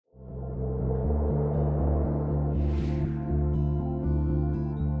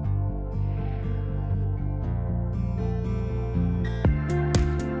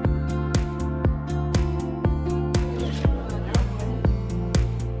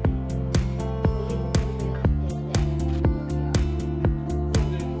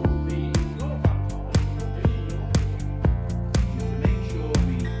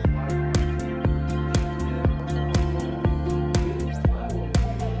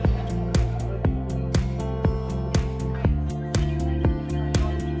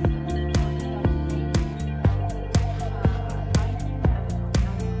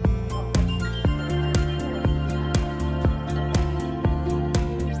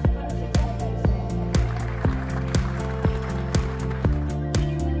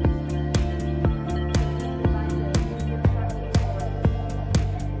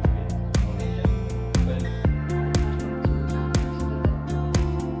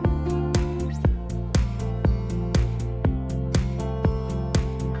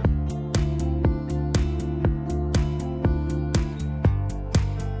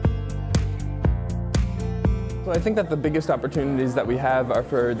I think that the biggest opportunities that we have are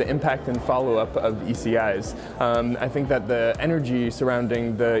for the impact and follow-up of ECIs. I think that the energy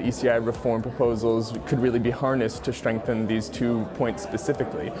surrounding the ECI reform proposals could really be harnessed to strengthen these 2 points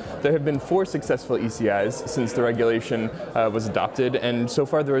specifically. There have been 4 successful ECIs since the regulation was adopted, and so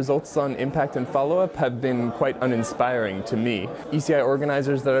far the results on impact and follow-up have been quite uninspiring to me. ECI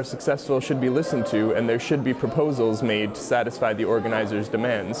organizers that are successful should be listened to, and there should be proposals made to satisfy the organizers'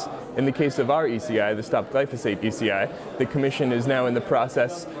 demands. In the case of our ECI, the Stop Glyphosate ECI, the Commission is now in the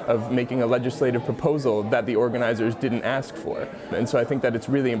process of making a legislative proposal that the organizers didn't ask for. And so I think that it's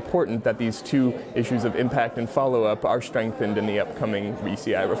really important that these 2 issues of impact and follow-up are strengthened in the upcoming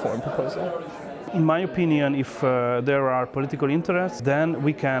ECI reform proposal. In my opinion, if there are political interests, then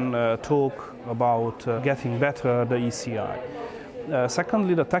we can talk about getting better the ECI.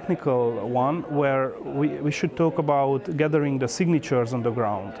 Secondly, the technical one, where we should talk about gathering the signatures on the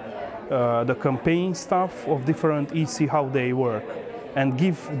ground, the campaign stuff of different EC, how they work, and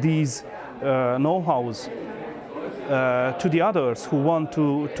give these know-hows to the others who want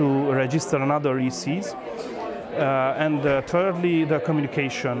to register another ECs. And thirdly, the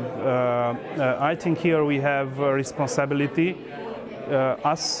communication. I think here we have a responsibility,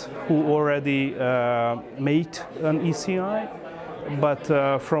 us who already made an ECI, but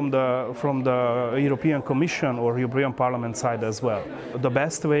from the European Commission or European Parliament side as well. The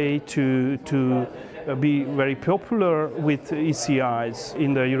best way to be very popular with ECIs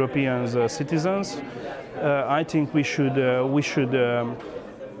in the European citizens, I think we should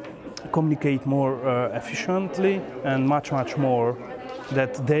communicate more efficiently and much more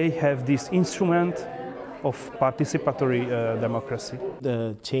that they have this instrument of participatory democracy.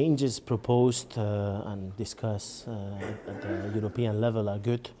 The changes proposed and discussed at the European level are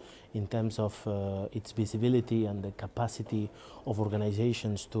good in terms of its visibility and the capacity of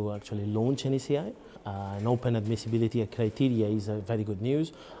organizations to actually launch an ECI. An open admissibility criteria is very good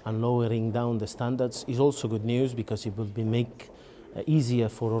news, and lowering down the standards is also good news because it will make easier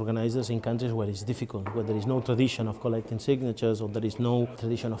for organizers in countries where it's difficult, where there is no tradition of collecting signatures or there is no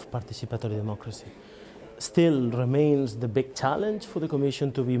tradition of participatory democracy. Still remains the big challenge for the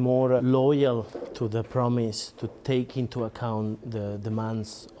Commission to be more loyal to the promise to take into account the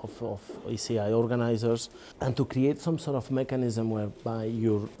demands of ECI organizers and to create some sort of mechanism whereby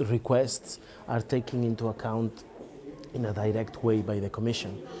your requests are taken into account in a direct way by the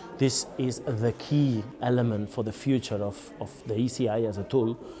Commission. This is the key element for the future of the ECI as a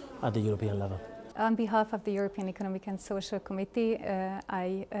tool at the European level. On behalf of the European Economic and Social Committee,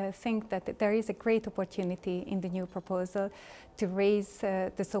 I think that there is a great opportunity in the new proposal to raise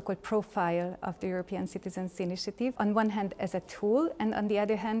the so-called profile of the European Citizens' Initiative, on one hand as a tool and on the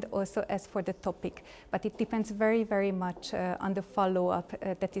other hand also as for the topic. But it depends very much on the follow-up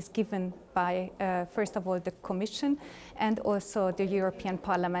that is given by, first of all, the Commission and also the European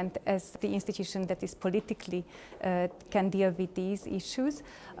Parliament as the institution that is politically can deal with these issues.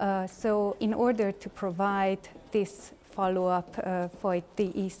 So in order to provide this follow-up for the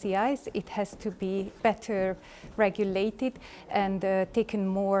ECIs, it has to be better regulated and taken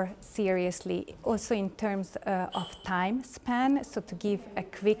more seriously, also in terms of time span, so to give a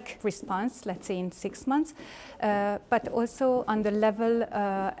quick response, let's say in 6 months, but also on the level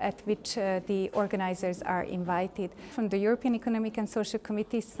at which the organizers are invited. From the European Economic and Social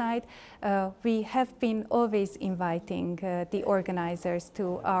Committee side, we have been always inviting the organizers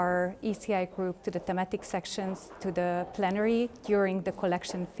to our ECI group, to the thematic sections, to the plenary during the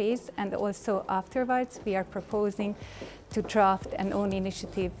collection phase, and also afterwards we are proposing to draft an own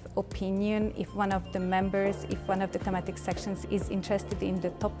initiative opinion if one of the members, if one of the thematic sections is interested in the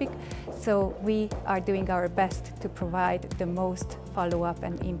topic. So we are doing our best to provide the most follow-up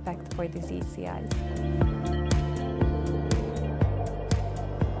and impact for these ECIs.